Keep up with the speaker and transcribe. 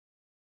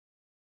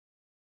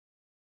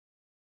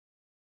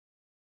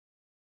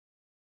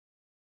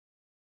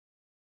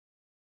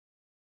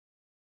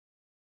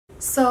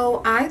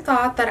So I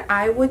thought that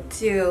I would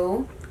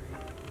do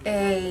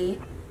a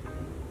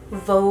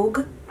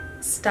Vogue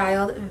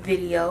styled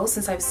video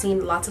since I've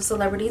seen lots of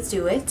celebrities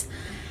do it.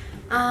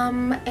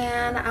 And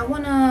I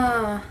want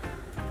to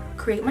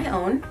create my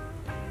own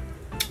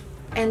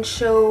and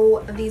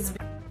show these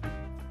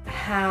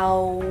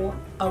how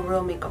a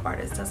real makeup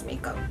artist does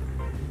makeup.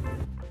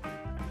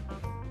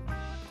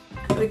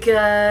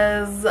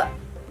 Because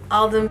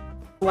all them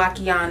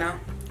wackiana.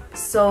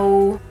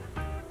 So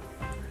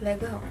let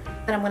go.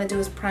 What I'm gonna do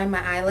is prime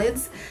my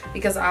eyelids,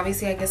 because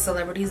obviously I guess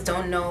celebrities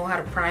don't know how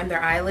to prime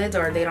their eyelids,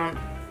 or they don't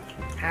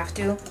have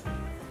to.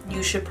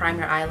 You should prime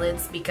your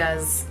eyelids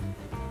because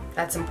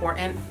that's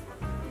important.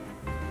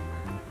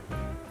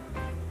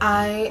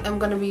 I am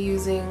gonna be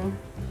using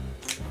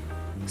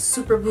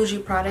super bougie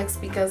products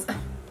because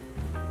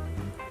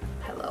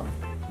hello,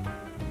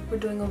 we're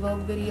doing a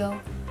Vogue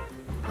video.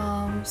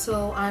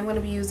 So I'm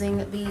gonna be using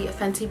the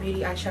Fenty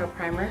Beauty eyeshadow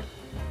primer.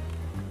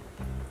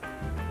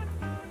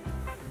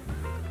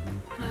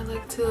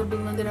 To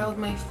blend it out with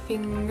my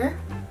finger.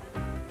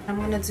 I'm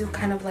gonna do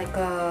kind of like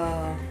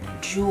a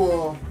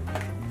jewel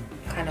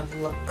kind of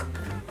look,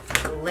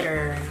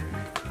 glitter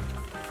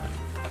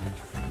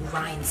and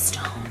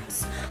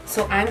rhinestones.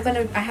 So I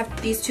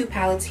have these two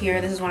palettes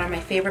here. This is one of my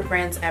favorite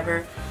brands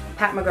ever,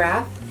 Pat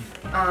McGrath.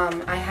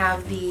 I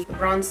have the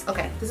bronze,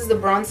 okay, this is the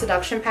Bronze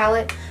Seduction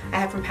palette I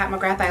have from Pat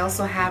McGrath. I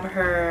also have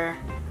her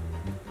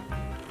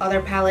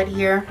other palette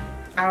here.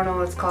 I don't know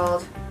what it's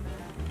called.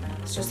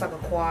 It's just like a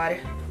quad.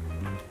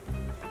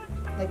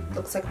 Like,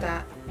 looks like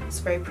that. It's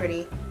very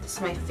pretty. This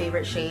is my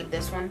favorite shade,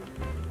 this one,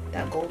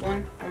 that gold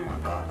one. Oh my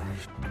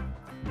gosh.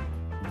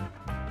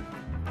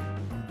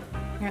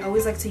 I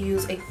always like to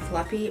use a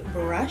fluffy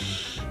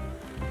brush,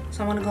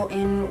 so I'm gonna go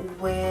in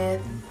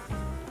with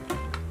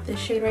this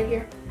shade right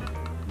here.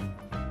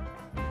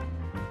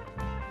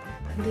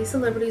 These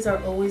celebrities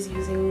are always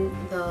using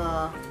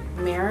the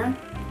mirror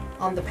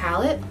on the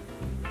palette,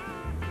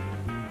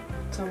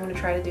 so I'm gonna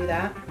try to do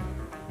that,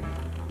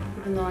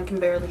 even though I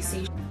can barely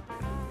see.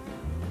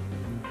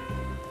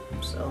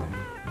 So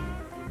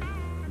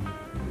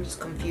I'm just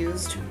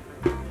confused.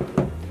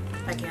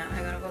 I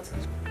gotta go to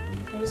this.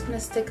 I'm just gonna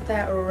stick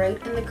that right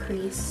in the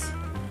crease.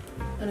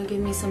 Gonna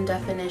give me some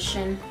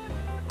definition.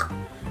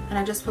 And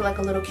I just put like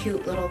a little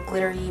cute little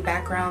glittery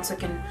background so I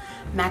can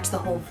match the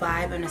whole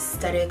vibe and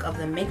aesthetic of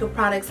the makeup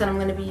products that I'm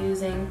gonna be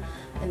using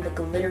and the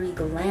glittery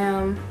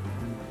glam.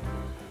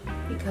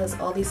 Because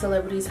all these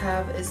celebrities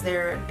have is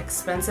their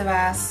expensive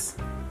ass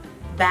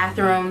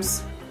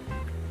bathrooms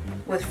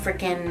with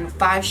freaking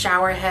 5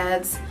 shower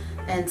heads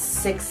and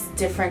 6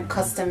 different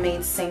custom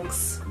made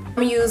sinks. I'm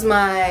gonna use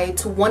my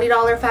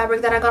 $20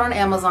 fabric that I got on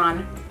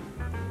Amazon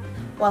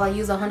while I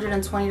use a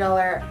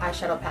 $120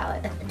 eyeshadow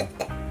palette.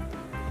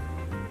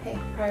 Hey,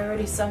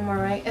 priority somewhere,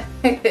 right?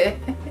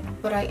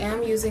 But I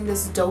am using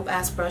this dope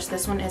ass brush.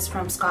 This one is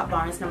from Scott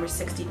Barnes, number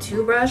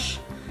 62 brush.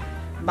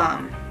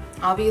 Bomb.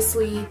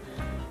 Obviously,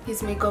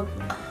 these girls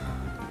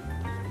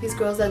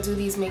that do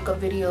these makeup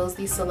videos,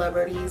 these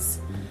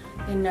celebrities,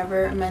 they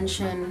never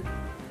mention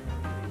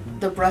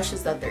the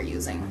brushes that they're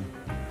using.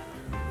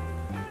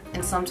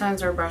 And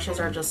sometimes their brushes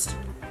are just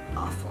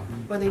awful.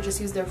 Or they just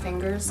use their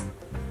fingers.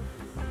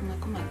 I'm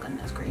like, oh my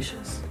goodness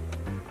gracious.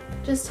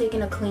 Just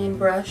taking a clean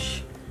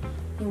brush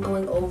and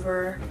going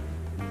over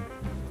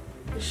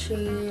the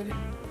shade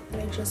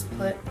that I just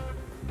put.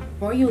 The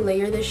more you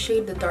layer this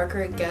shade, the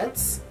darker it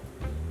gets.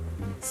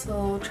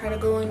 So try to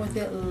go in with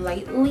it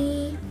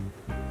lightly.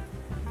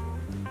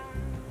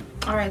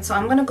 Alright, so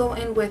I'm gonna go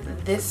in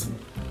with this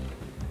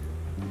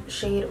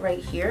shade right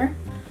here.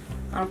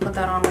 I'll put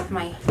that on with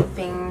my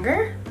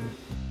finger.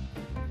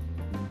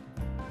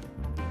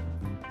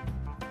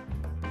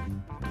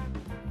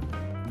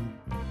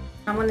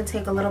 I'm gonna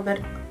take a little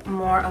bit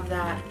more of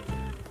that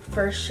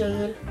first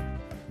shade.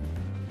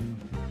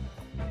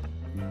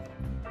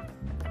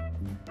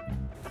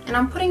 And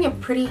I'm putting it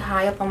pretty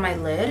high up on my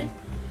lid.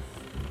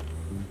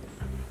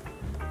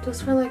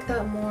 Just for like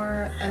that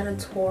more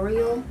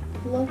editorial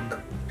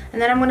look.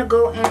 And then I'm gonna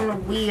go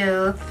in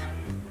with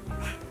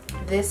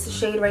this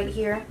shade right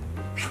here.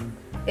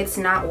 It's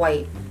not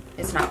white.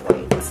 It's not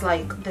white. It's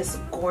like this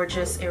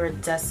gorgeous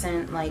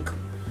iridescent, like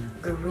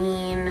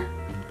green,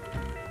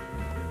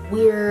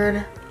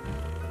 weird.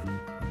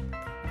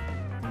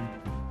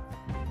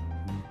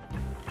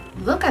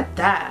 Look at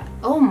that.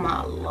 Oh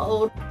my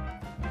lord.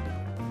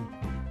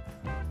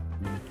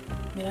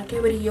 Mira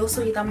qué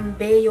brilloso y tan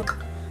bello.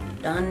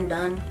 Dun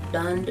dun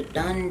dun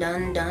dun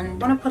dun dun. I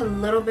want to put a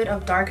little bit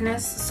of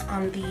darkness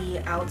on the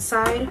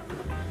outside,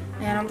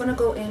 and I'm gonna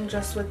go in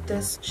just with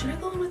this. Should I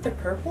go in with the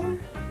purple?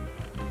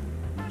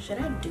 Should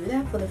I do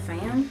that for the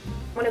fam?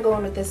 I'm gonna go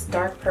in with this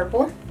dark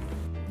purple.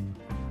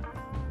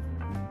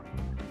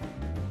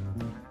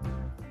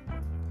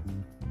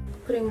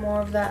 Putting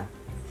more of that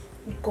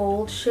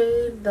gold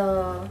shade,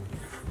 the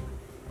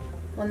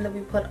one that we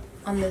put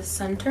on the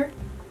center.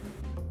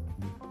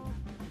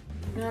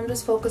 And I'm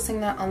just focusing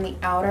that on the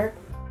outer.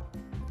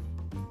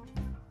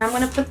 I'm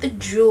gonna put the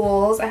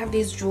jewels. I have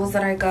these jewels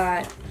that I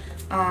got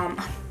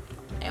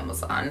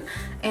Amazon,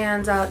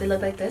 and they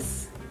look like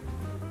this.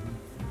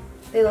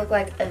 They look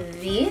like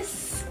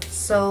this.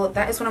 So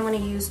that is what I'm going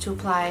to use to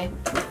apply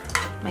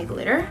my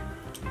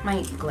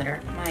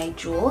my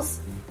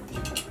jewels,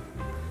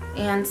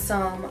 and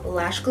some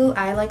lash glue.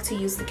 I like to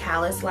use the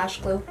Callus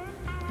lash glue,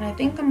 and I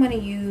think I'm going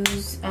to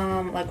use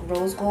like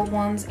rose gold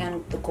ones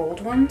and the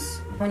gold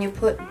ones. When you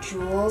put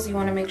jewels, you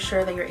want to make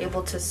sure that you're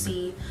able to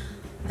see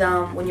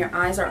them when your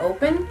eyes are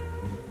open.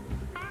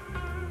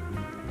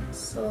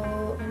 So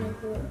I'm going to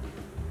put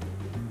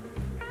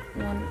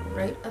one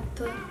right at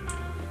the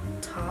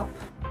top.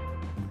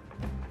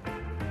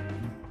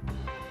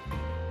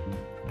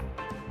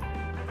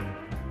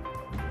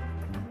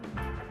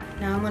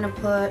 Now I'm going to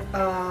put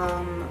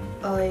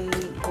a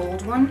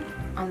gold one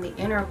on the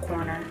inner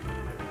corner.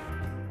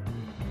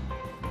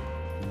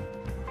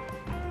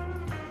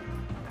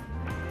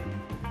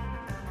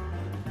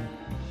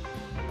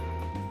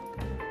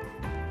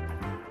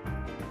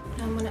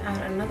 Now I'm going to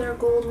add another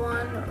gold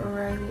one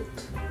right.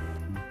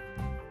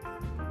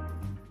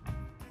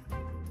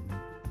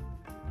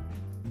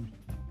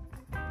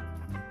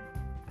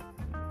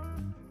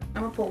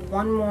 I'm going to put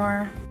one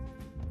more.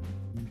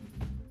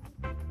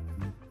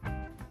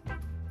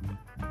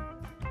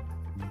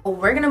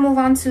 We're gonna move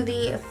on to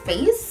the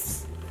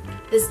face.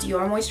 This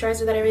Dior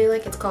moisturizer that I really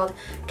like. It's called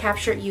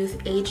Capture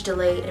Youth Age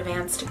Delay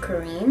Advanced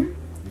Creme.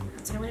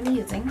 That's what I'm gonna be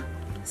using.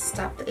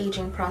 Stop the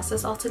aging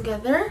process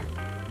altogether.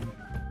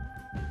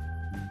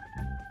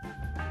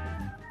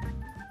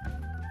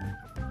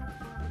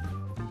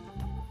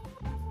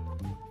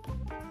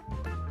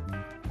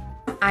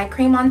 Eye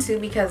cream on too,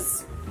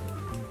 because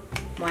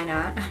why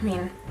not? I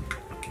mean,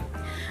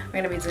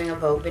 we're gonna be doing a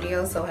Vogue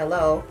video, so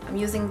hello. I'm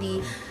using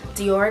the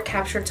Dior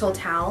Capture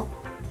Total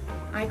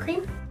Eye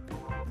Cream.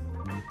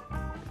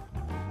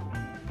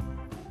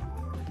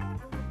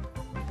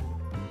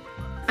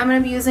 I'm going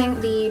to be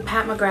using the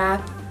Pat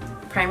McGrath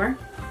primer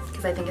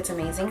because I think it's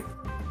amazing.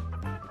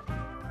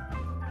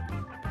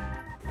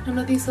 None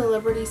of these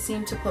celebrities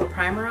seem to put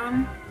primer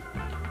on.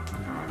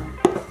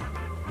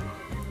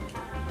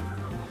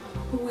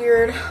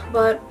 Weird,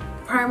 but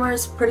primer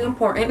is pretty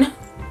important.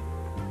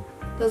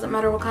 Doesn't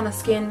matter what kind of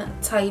skin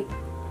type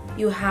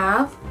you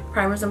have,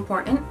 primer is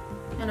important.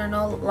 And I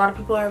know a lot of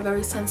people are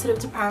very sensitive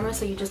to primer,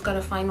 so you just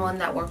gotta find one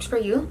that works for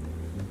you.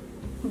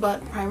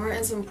 But primer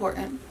is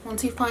important.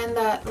 Once you find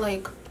that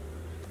like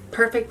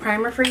perfect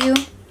primer for you,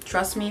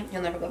 trust me,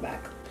 you'll never go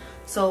back.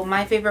 So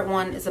my favorite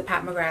one is the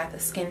Pat McGrath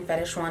Skin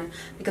Fetish one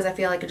because I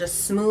feel like it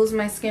just smooths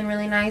my skin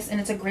really nice, and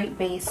it's a great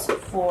base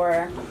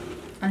for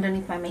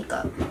underneath my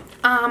makeup.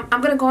 I'm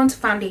gonna go into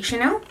foundation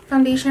now.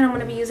 Foundation, I'm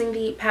gonna be using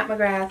the Pat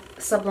McGrath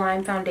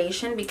Sublime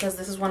Foundation because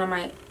this is one of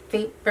my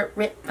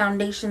favorite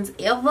foundations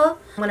ever.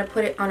 I'm gonna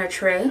put it on a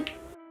tray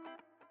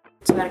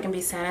so that it can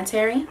be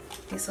sanitary.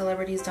 These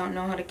celebrities don't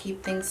know how to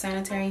keep things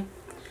sanitary.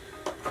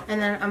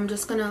 And then I'm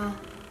just gonna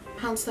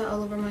pounce that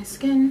all over my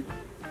skin.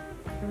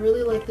 I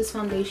really like this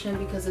foundation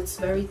because it's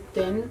very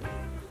thin,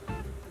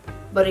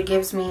 but it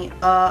gives me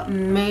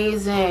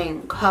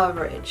amazing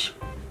coverage.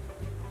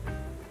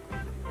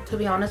 To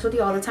be honest with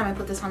you, all the time I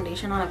put this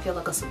foundation on, I feel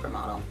like a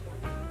supermodel.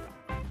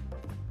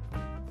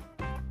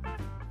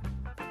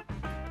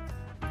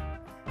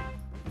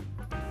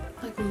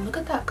 Like, look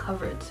at that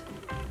coverage.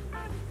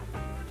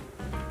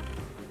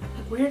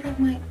 Like, where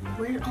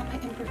did all my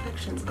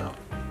imperfections go?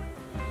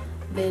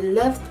 They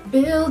left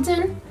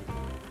building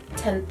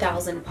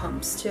 10,000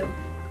 pumps too.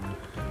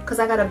 Cause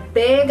I got a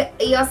big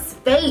ass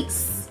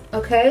face,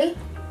 okay?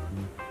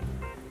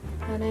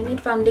 And I need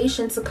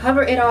foundation to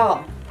cover it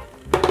all.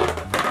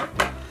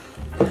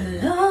 I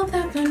love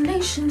that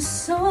foundation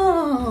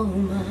so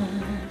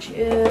much,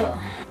 yeah.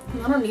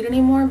 I don't need any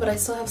more, but I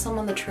still have some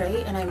on the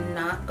tray and I'm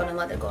not gonna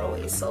let it go to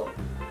waste, so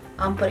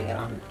I'm putting it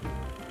on.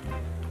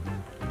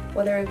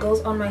 Whether it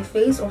goes on my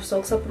face or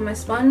soaks up in my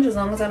sponge, as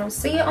long as I don't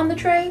see it on the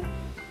tray,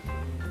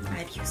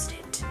 I've used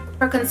it.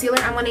 For concealer,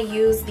 I'm gonna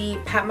use the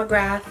Pat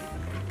McGrath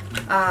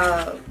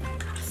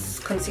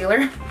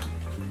concealer.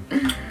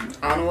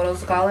 I don't know what else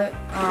to call it,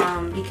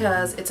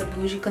 because it's a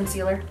bougie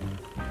concealer.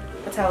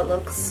 That's how it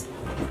looks.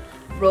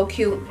 Real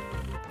cute.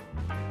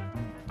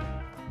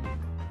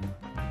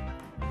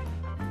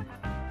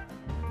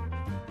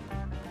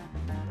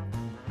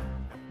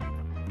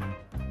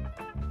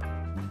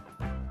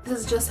 This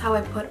is just how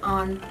I put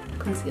on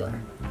concealer.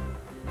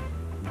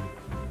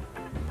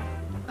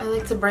 I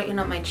like to brighten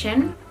up my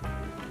chin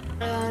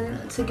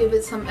and to give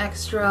it some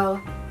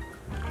extra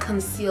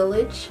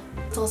concealage.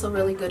 It's also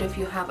really good if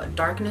you have a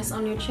darkness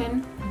on your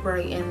chin,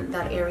 brighten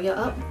that area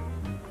up.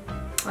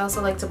 I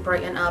also like to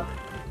brighten up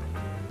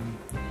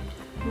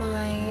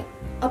my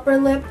upper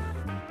lip.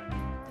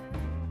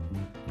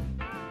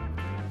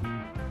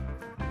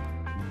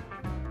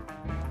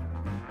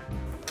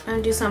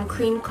 And do some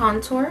cream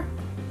contour.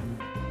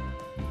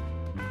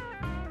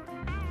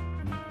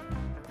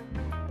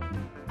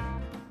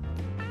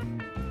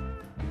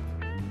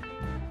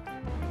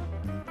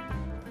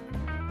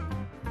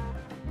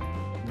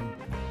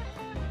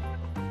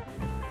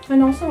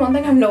 And also one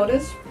thing I've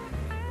noticed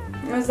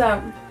is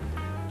that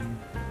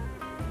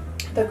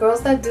The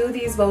girls that do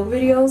these Vogue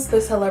videos,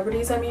 the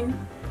celebrities I mean,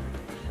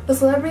 the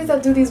celebrities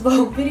that do these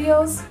Vogue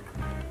videos,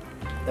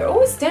 they're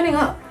always standing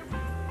up.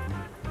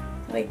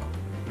 Like,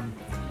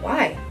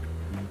 why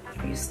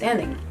are you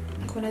standing?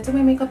 Like, when I do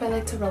my makeup, I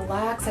like to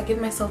relax. I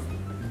give myself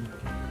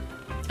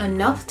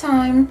enough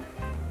time.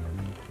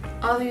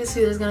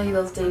 Obviously, there's gonna be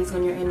those days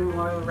when you're in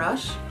more of a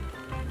rush.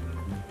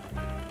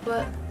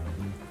 But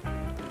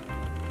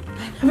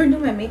I never do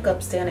my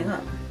makeup standing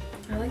up.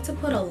 I like to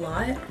put a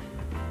lot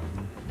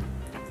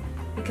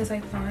because I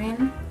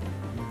find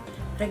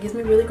that it gives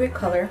me really great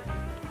color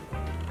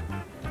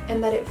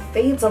and that it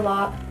fades a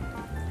lot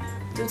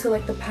due to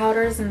like the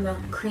powders and the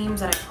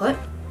creams that I put.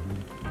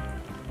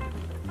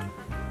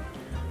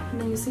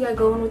 And then you see I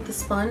go in with the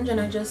sponge and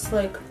I just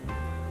like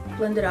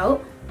blend it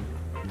out.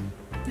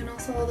 And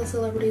also all the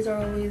celebrities are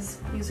always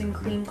using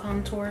cream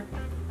contour.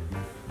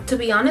 To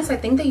be honest, I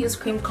think they use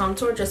cream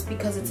contour just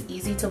because it's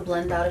easy to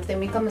blend out. If they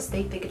make a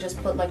mistake, they could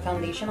just put like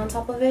foundation on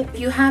top of it. If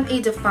you have a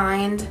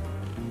defined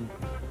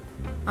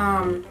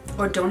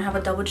or don't have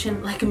a double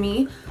chin like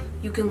me,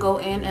 you can go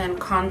in and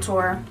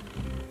contour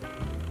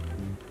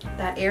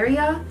that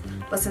area.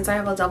 But since I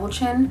have a double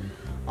chin,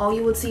 all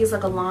you would see is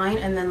like a line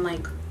and then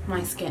like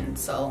my skin.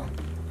 So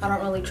I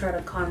don't really try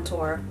to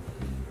contour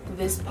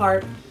this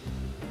part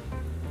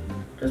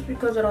just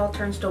because it all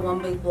turns to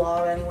one big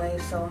blob anyway.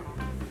 So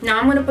now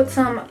I'm gonna put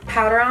some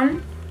powder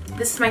on.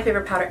 This is my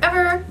favorite powder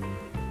ever.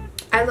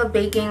 I love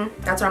baking.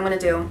 That's what I'm gonna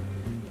do.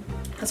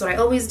 That's what I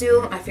always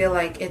do. I feel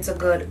like it's a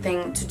good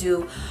thing to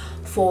do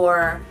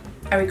for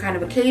every kind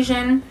of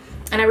occasion.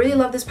 And I really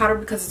love this powder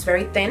because it's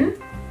very thin.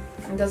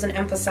 It doesn't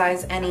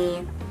emphasize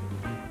any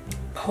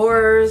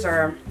pores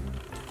or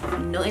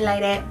nothing like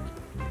that.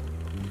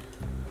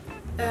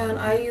 And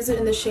I use it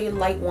in the shade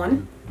Light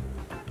 1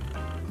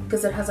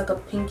 because it has like a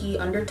pinky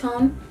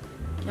undertone.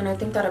 And I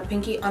think that a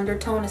pinky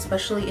undertone,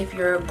 especially if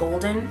you're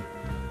golden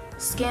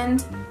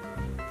skinned,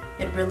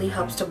 it really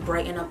helps to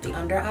brighten up the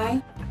under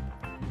eye.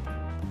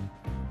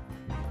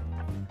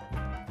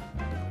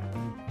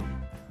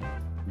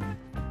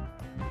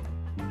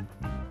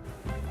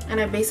 And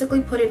I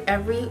basically put it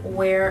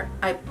everywhere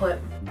I put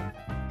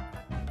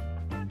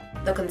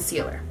the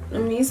concealer.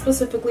 And me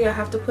specifically, I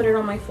have to put it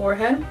on my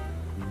forehead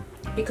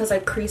because I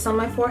crease on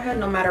my forehead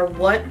no matter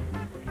what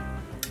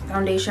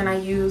foundation I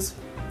use.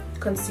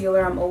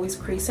 Concealer, I'm always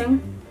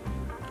creasing.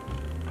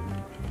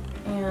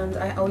 And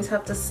I always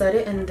have to set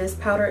it, and this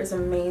powder is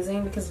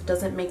amazing because it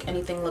doesn't make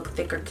anything look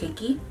thick or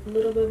cakey. A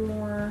little bit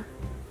more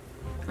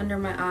under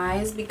my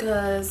eyes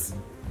because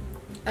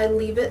I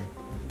leave it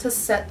to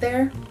set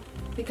there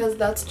because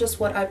that's just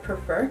what I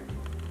prefer.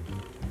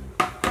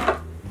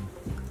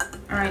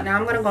 Alright, now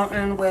I'm going to go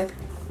in with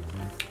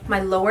my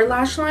lower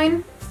lash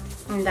line,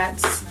 and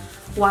that's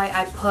why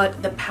I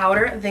put the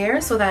powder there,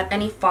 so that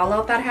any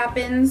fallout that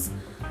happens,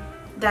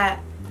 that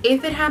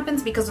if it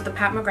happens because of the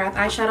Pat McGrath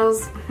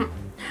eyeshadows,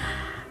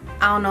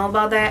 I don't know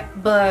about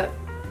that, but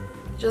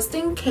just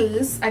in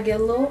case I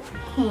get a little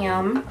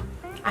ham,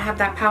 I have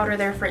that powder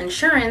there for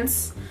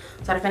insurance,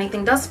 so that if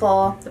anything does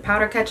fall, the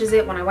powder catches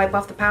it. When I wipe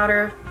off the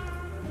powder,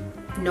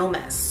 no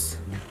mess.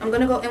 I'm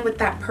gonna go in with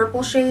that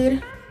purple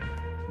shade.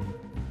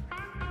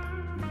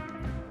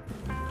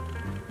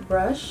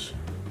 Brush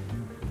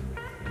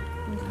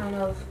and kind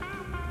of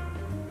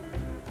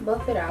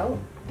buff it out.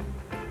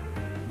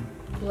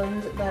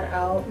 Blend that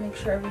out. Make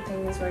sure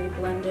everything is very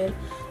blended.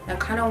 I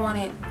kind of want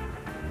it.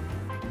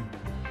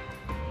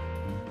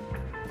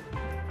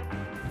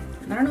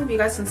 I don't know if you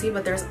guys can see,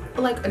 but there's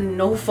like a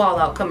no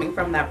fallout coming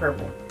from that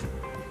purple.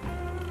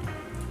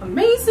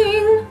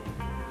 Amazing!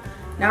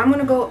 Now I'm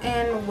gonna go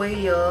in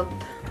with the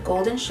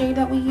golden shade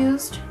that we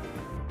used.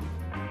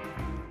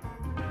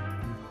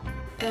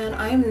 And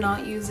I am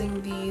not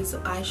using these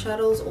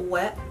eyeshadows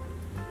wet.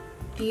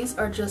 These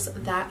are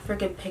just that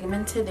freaking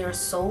pigmented. They're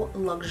so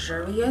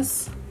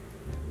luxurious.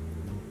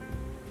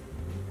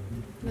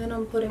 Then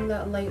I'm putting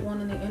that light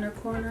one in the inner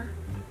corner.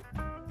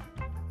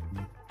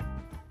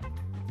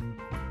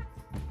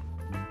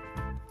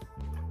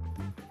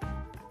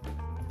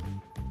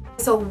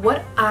 So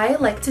what I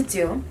like to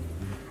do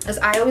is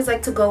I always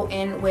like to go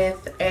in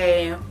with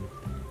a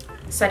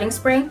setting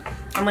spray.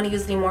 I'm going to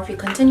use the Morphe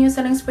Continue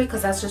setting spray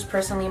because that's just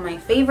personally my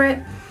favorite.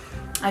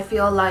 I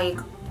feel like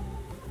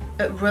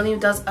it really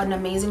does an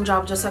amazing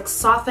job just like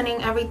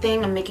softening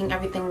everything and making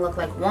everything look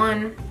like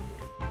one.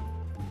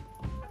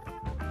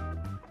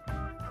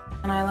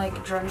 And I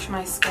like drench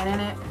my skin in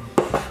it.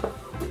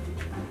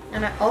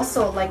 And I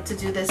also like to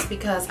do this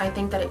because I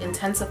think that it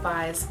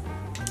intensifies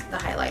the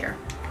highlighter.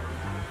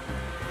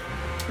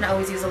 And I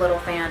always use a little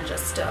fan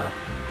just to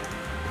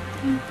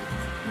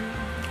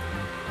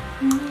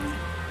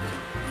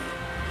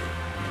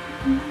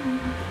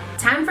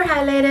time for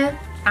highlighter.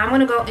 I'm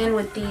gonna go in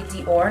with the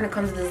Dior, and it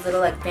comes with this little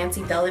like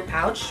fancy velvet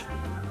pouch.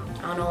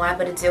 I don't know why,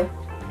 but it do.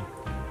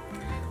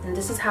 And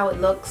this is how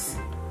it looks.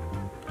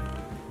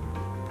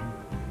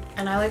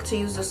 And I like to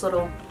use this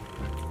little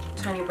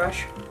tiny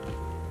brush.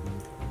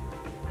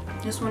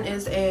 This one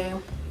is a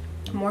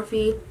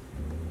Morphe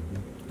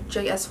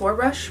JS4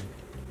 brush.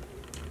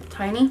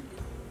 Tiny.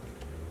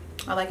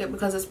 I like it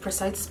because it's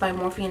precise. It's by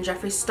Morphe and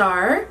Jeffree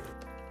Star.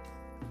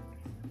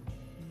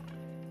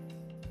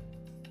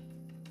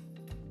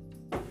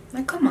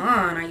 Like, come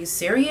on, are you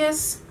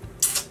serious?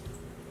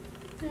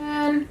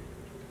 And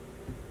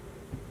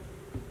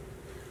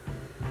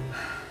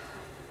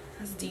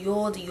that's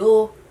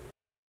Dior.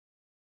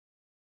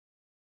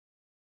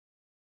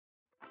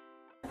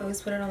 I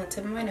always put it on the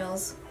tip of my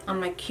nose, on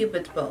my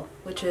cupid's bow,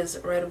 which is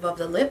right above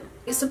the lip.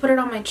 I used to put it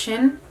on my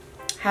chin.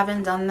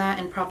 Haven't done that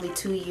in probably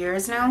 2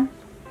 years now,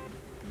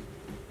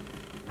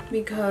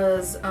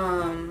 because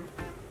I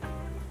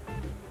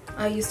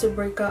used to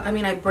break out. I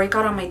mean, I break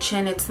out on my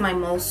chin. It's my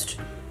most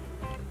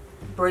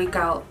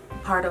breakout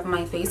part of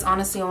my face.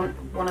 Honestly,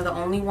 one of the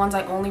only ones.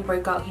 I only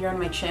break out here on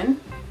my chin,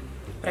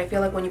 but I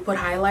feel like when you put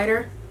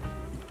highlighter,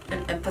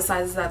 it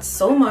emphasizes that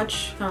so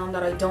much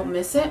that I don't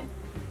miss it.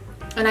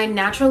 And I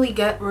naturally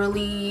get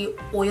really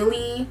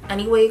oily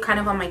anyway, kind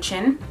of on my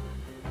chin.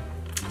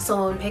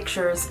 So in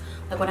pictures,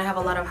 like when I have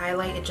a lot of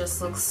highlight, it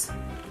just looks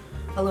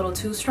a little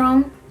too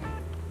strong.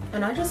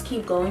 And I just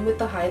keep going with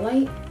the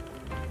highlight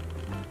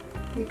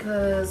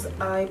because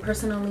I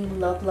personally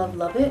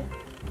love it.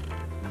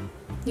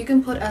 You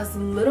can put as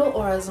little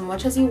or as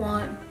much as you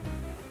want,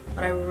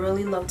 but I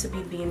really love to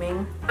be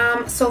beaming.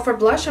 So for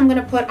blush, I'm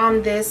gonna put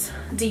on this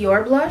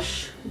Dior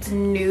blush. It's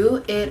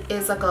new. It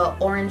is like a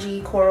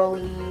orangey,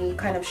 corally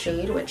kind of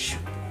shade, which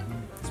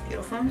is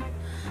beautiful. I'm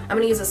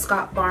gonna use a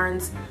Scott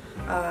Barnes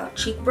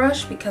cheek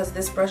brush because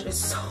this brush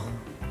is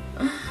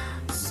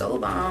so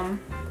bomb.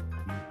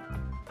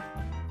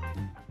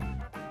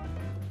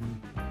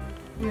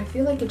 And I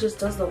feel like it just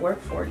does the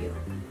work for you.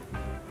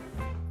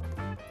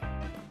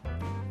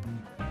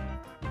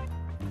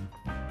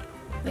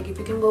 Like if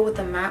you can go with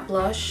a matte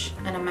blush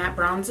and a matte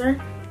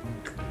bronzer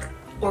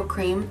or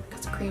cream,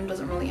 because cream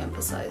doesn't really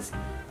emphasize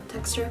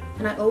texture.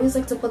 And I always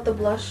like to put the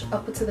blush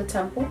up to the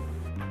temple.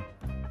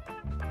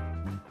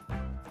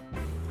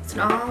 So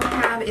now all I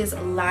have is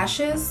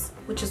lashes,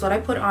 which is what I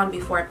put on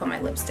before I put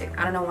my lipstick.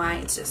 I don't know why,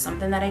 it's just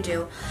something that I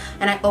do.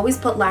 And I always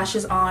put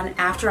lashes on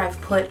after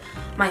I've put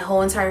my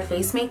whole entire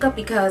face makeup,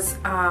 because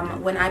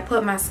when I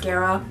put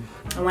mascara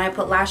and when I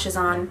put lashes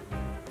on,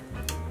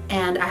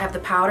 and I have the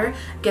powder,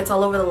 it gets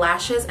all over the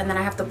lashes, and then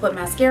I have to put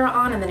mascara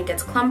on, and then it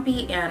gets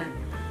clumpy, and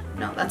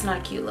no, that's not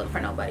a cute look for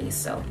nobody.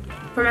 So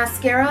for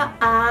mascara,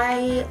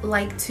 I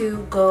like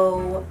to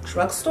go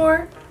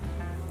drugstore.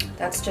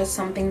 That's just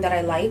something that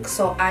I like.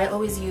 So I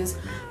always use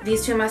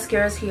these two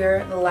mascaras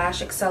here, the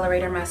Lash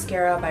Accelerator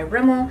Mascara by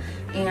Rimmel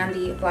and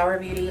the Flower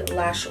Beauty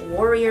Lash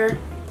Warrior.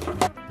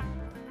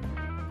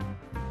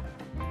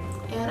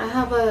 And I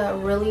have a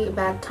really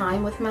bad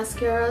time with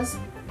mascaras.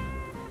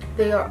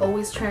 They are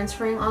always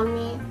transferring on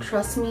me.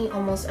 Trust me,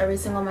 almost every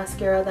single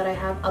mascara that I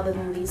have other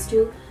than these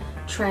two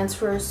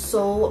transfers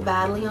so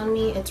badly on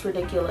me, it's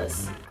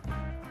ridiculous.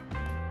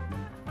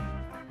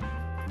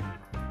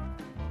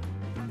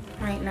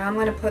 Alright, now I'm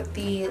going to put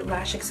the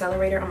Lash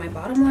Accelerator on my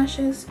bottom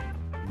lashes.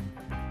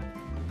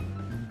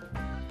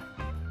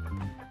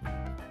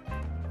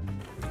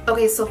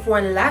 Okay, so for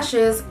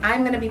lashes,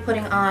 I'm going to be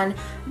putting on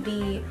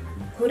the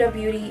Huda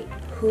Beauty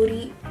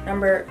Hootie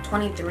number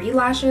 23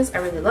 lashes. I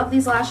really love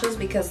these lashes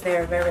because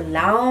they're very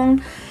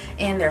long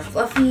and they're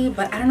fluffy,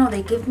 but I don't know,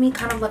 they give me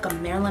kind of like a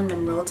Marilyn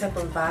Monroe type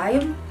of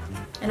vibe,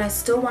 and I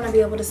still want to be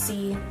able to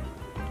see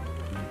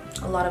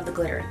a lot of the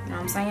glitter, you know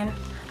what I'm saying?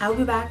 I'll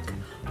be back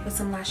with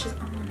some lashes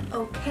on,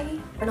 okay?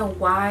 I don't know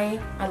why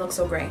I look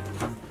so gray.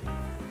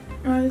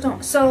 I really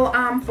don't. So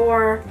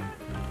for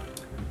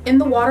in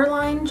the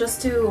waterline,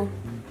 just to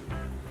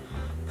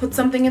put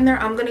something in there,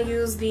 I'm gonna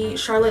use the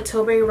Charlotte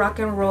Tilbury Rock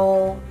and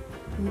Roll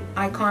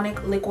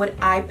Iconic Liquid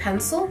Eye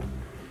Pencil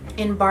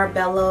in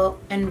Barbarella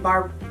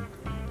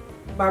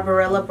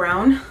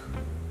Brown.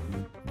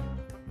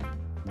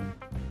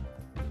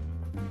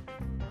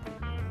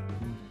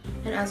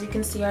 And as you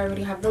can see, I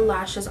already have the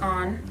lashes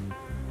on.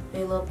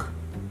 They look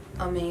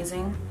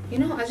amazing. You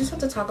know, I just have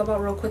to talk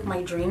about real quick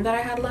my dream that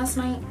I had last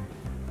night.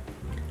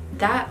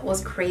 That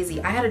was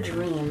crazy. I had a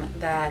dream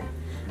that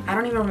I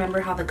don't even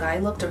remember how the guy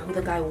looked or who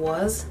the guy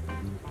was,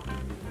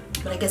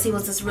 but I guess he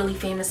was this really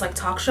famous like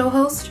talk show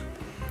host.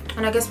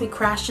 And I guess we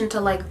crashed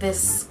into like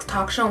this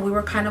talk show, and we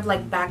were kind of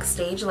like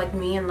backstage, like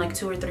me and like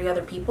 2 or 3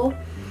 other people.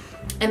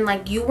 And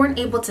like you weren't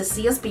able to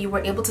see us, but you were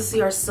able to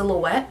see our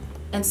silhouette.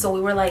 And so we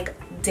were like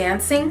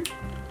dancing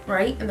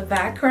right in the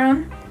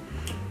background.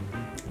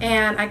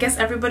 And I guess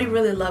everybody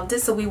really loved it.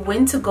 So we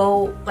went to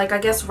go like, I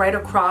guess right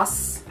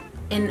across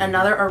in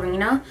another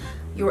arena.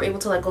 You were able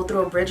to like go through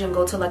a bridge and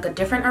go to like a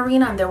different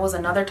arena, and there was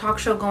another talk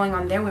show going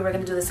on there. We were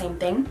gonna do the same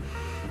thing.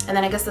 And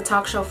then I guess the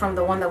talk show from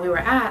the one that we were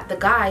at, the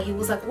guy, he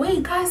was like,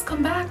 wait guys,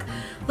 come back.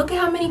 Look at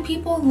how many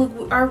people,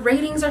 look, our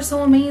ratings are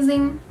so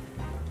amazing.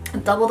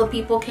 Double the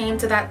people came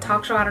to that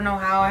talk show. I don't know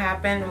how it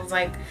happened. It was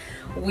like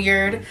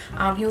weird.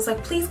 He was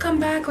like, please come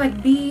back,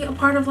 like be a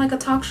part of like a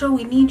talk show.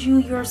 We need you,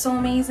 you're so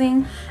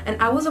amazing.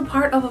 And I was a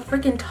part of a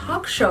freaking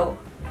talk show.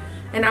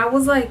 And I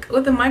was like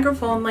with the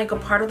microphone, like a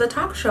part of the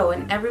talk show,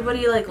 and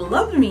everybody like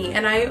loved me.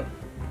 And I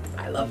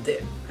I loved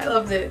it. I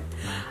loved it.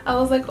 I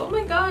was like, oh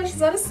my gosh, is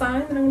that a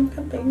sign that I'm gonna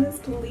become famous?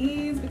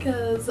 Please,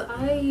 because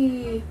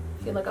I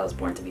feel like I was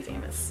born to be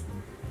famous.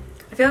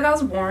 I feel like I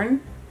was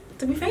born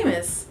to be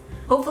famous.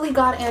 Hopefully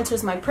God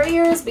answers my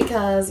prayers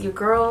because your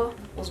girl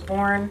was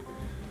born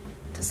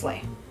to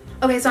slay.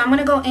 Okay, so I'm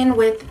gonna go in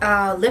with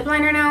lip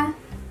liner now.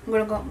 I'm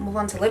gonna move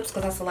on to lips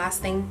because that's the last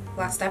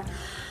step.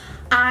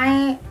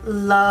 I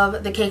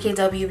love the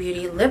KKW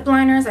Beauty lip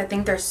liners. I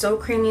think they're so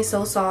creamy,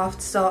 so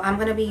soft. So I'm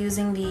gonna be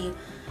using the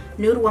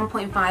Nude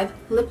 1.5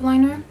 lip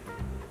liner.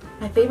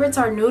 My favorites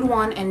are Nude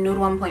 1 and Nude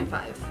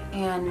 1.5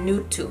 and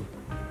Nude 2.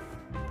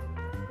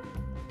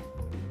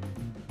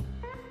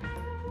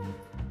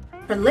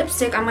 For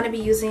lipstick, I'm going to be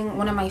using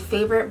one of my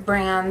favorite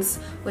brands,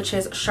 which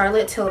is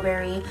Charlotte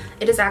Tilbury.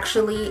 It is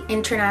actually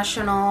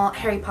International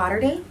Harry Potter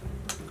Day.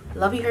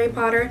 Love you, Harry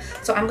Potter.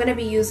 So I'm going to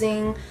be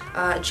using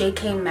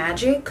JK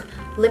Magic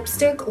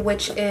lipstick,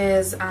 which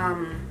is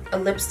a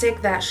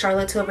lipstick that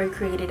Charlotte Tilbury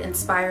created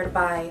inspired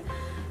by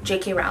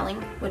J.K.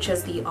 Rowling, which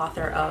is the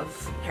author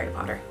of Harry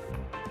Potter.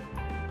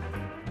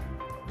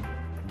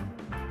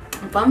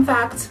 Fun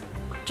fact,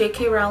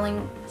 J.K.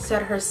 Rowling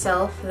said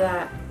herself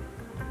that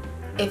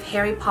if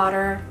Harry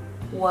Potter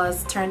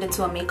was turned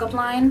into a makeup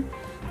line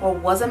or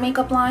was a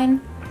makeup line,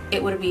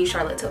 it would be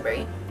Charlotte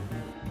Tilbury.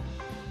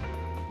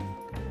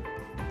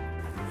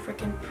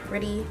 Freaking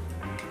pretty.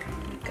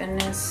 Oh my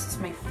goodness, it's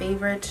my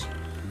favorite.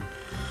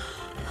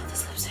 I love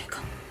this lipstick.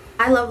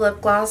 I love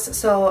lip gloss,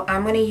 so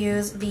I'm going to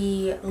use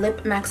the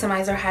Lip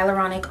Maximizer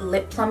Hyaluronic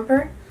Lip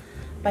Plumper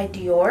by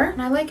Dior.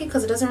 And I like it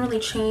because it doesn't really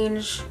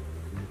change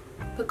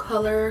the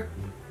color.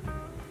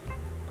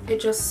 It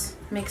just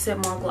makes it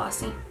more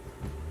glossy.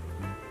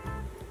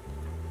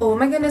 Oh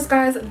my goodness,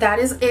 guys, that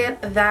is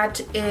it.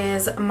 That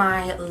is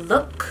my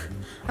look.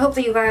 I hope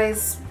that you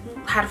guys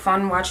had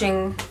fun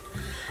watching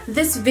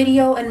this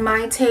video and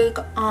my take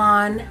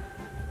on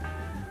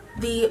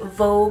the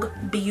Vogue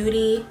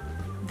beauty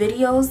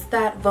videos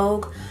that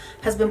Vogue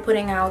has been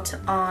putting out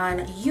on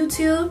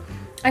YouTube.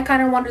 I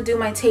kind of wanted to do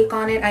my take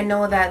on it. I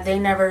know that they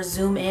never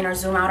zoom in or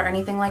zoom out or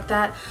anything like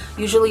that.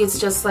 Usually it's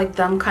just like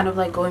them kind of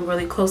like going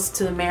really close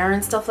to the mirror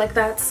and stuff like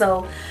that.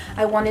 So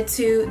I wanted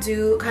to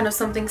do kind of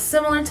something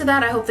similar to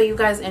that. I hope that you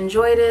guys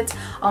enjoyed it,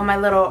 all my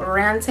little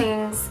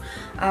rantings.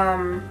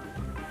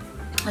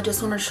 I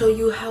just want to show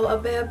you how a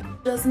bad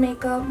does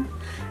makeup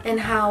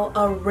and how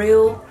a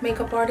real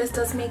makeup artist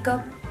does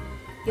makeup.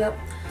 Yep.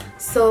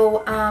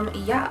 So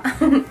yeah.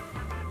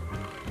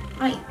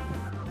 Bye.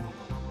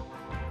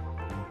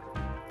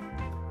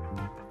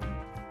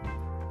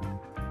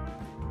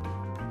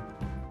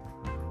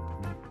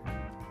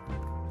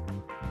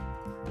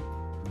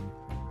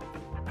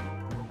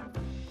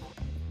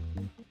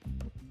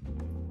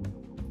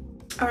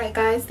 Alright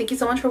guys, thank you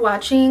so much for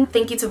watching.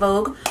 Thank you to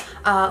Vogue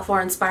for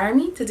inspiring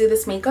me to do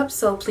this makeup.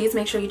 So please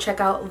make sure you check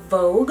out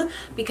Vogue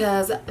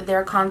because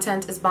their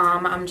content is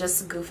bomb. I'm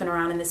just goofing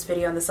around in this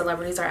video and the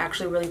celebrities are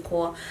actually really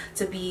cool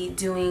to be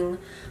doing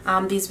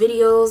these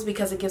videos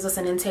because it gives us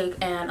an intake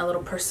and a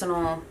little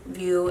personal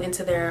view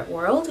into their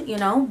world, you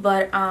know.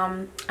 But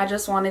I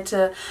just wanted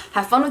to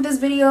have fun with this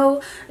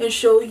video and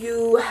show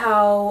you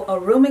how a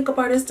real makeup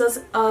artist does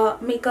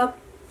makeup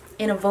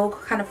in a Vogue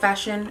kind of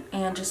fashion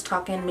and just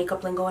talking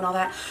makeup lingo and all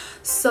that.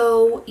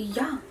 So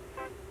yeah,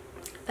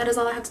 that is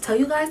all I have to tell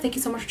you guys. Thank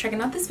you so much for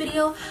checking out this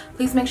video.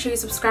 Please make sure you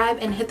subscribe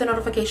and hit the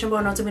notification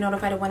bell to be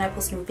notified of when I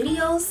post new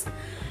videos,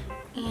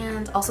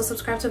 and also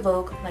subscribe to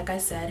Vogue like I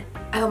said.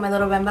 I hope my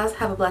little bambas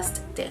have a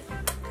blessed day.